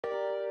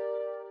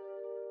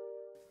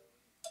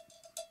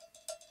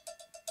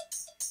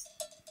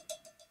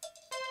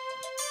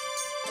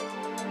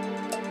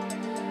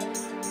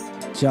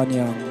Jhonn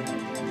Young.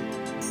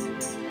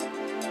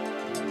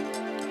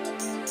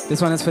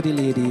 This one is for the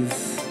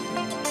ladies.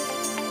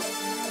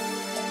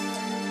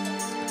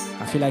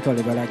 I feel like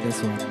Oliver like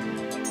this one.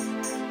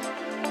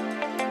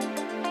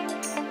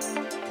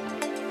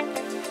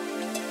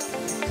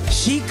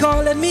 She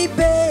calling me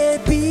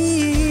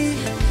baby,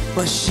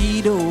 but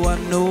she don't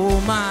want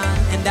no man,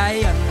 and I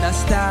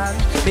understand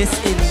this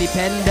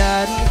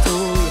independent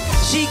too.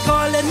 She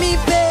calling me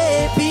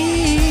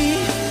baby,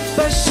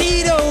 but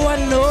she don't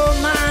want no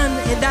man,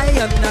 and I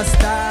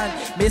understand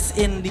Miss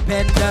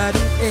Independent.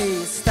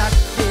 Hey, stuck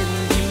in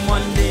the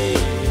Monday,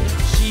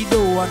 she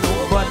don't want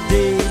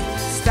nobody.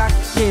 Stuck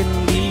in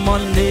the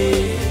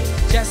Monday,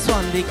 just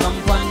want the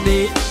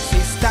company. She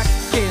stuck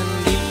in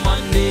the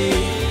Monday,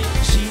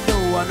 she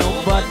don't want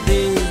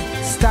nobody.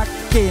 Stuck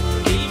in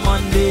the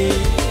Monday,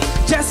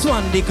 just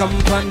want the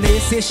company.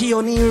 Say she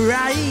only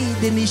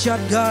ride in the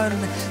shotgun,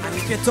 and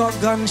if you talk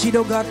gun, she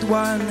don't got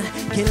one.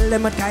 Kill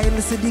them at time,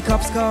 see the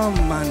cops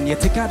come, and you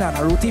thicker than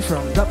a roti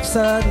from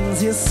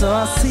Dobson's. You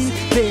saucy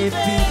baby,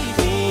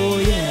 oh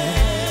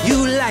yeah.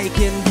 You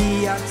liking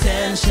the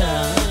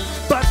attention,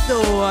 but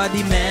don't want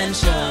the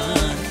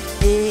mention.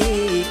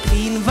 Hey,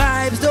 clean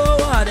vibes,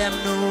 don't want them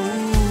know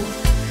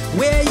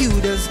where you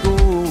just go.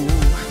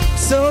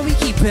 So we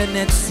keeping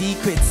it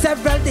secret.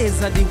 Several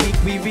days of the week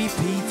we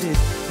repeat it.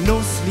 No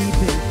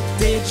sleeping,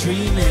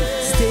 daydreaming,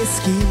 stay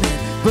scheming,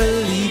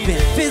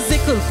 believing.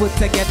 Physical put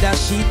together,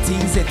 she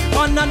teasing.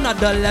 On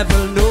another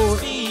level, no.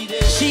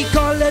 She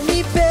calling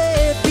me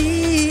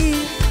baby,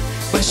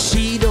 but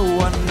she don't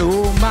want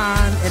no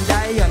man, and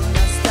I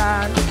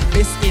understand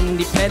this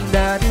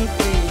independent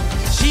thing.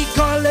 She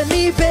calling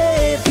me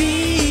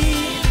baby,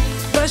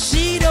 but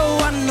she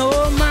don't want no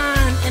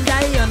man, and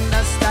I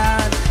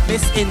understand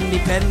this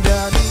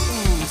independent.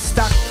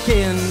 Stuck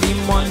in the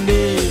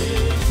Monday,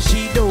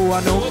 she don't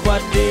want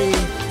nobody.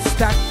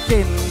 Stuck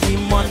in the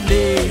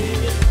Monday,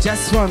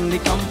 just want the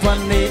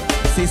company.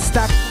 Say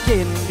stuck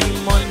in the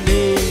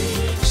Monday,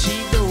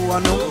 she don't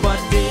want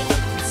nobody.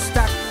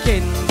 Stuck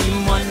in the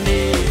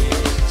Monday,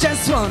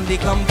 just want the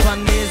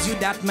companies. You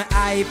that my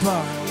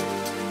icon,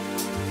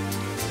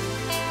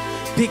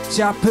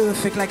 picture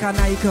perfect like an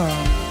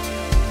icon.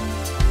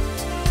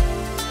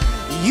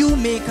 You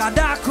make a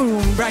dark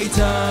room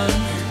brighten,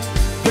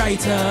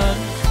 brighten.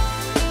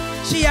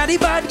 She had the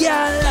bad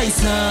girl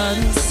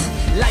license,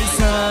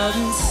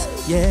 license.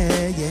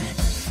 Yeah, yeah.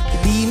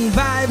 Clean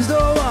vibes,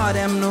 don't want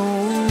them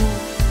know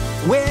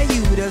where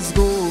you just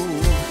go.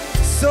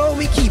 So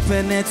we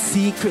keeping it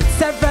secret.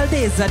 Several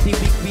days of the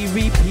week we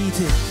repeat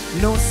it.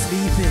 No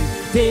sleeping,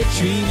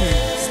 daydreaming,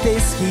 stay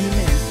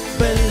scheming,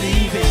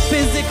 believing.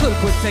 Physical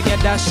put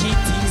together, she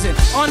teasing.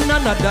 On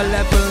another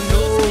level,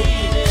 no.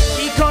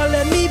 She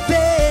calling me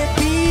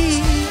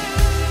baby,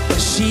 but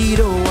she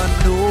don't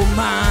want no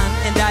man,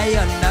 and I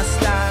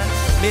understand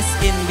Miss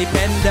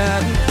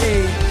Independent.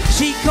 Hey,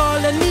 she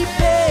calling me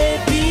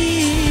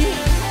baby,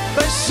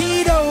 but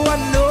she don't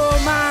want no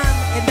man,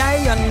 and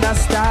I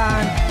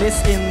understand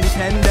Miss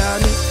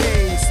Independent.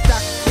 Hey,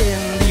 stuck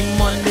in the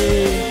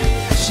Monday,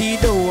 she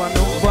don't want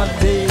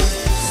nobody.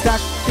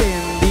 Stuck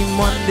in the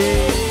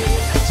Monday,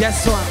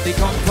 just want the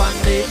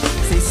company.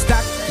 Say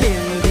stuck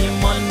in the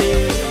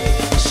Monday,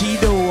 she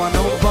don't want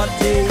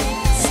nobody.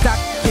 Stuck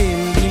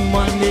in the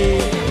Monday,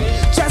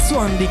 just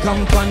want the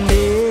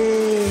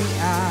company.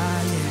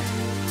 Ah, yeah.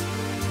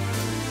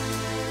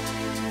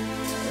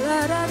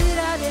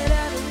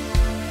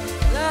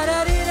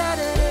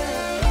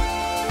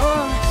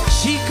 Oh,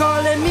 she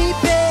calling me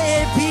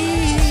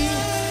baby,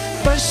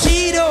 but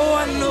she don't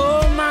want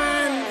no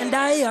man, and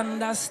I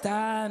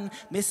understand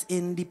Miss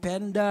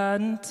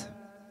Independent.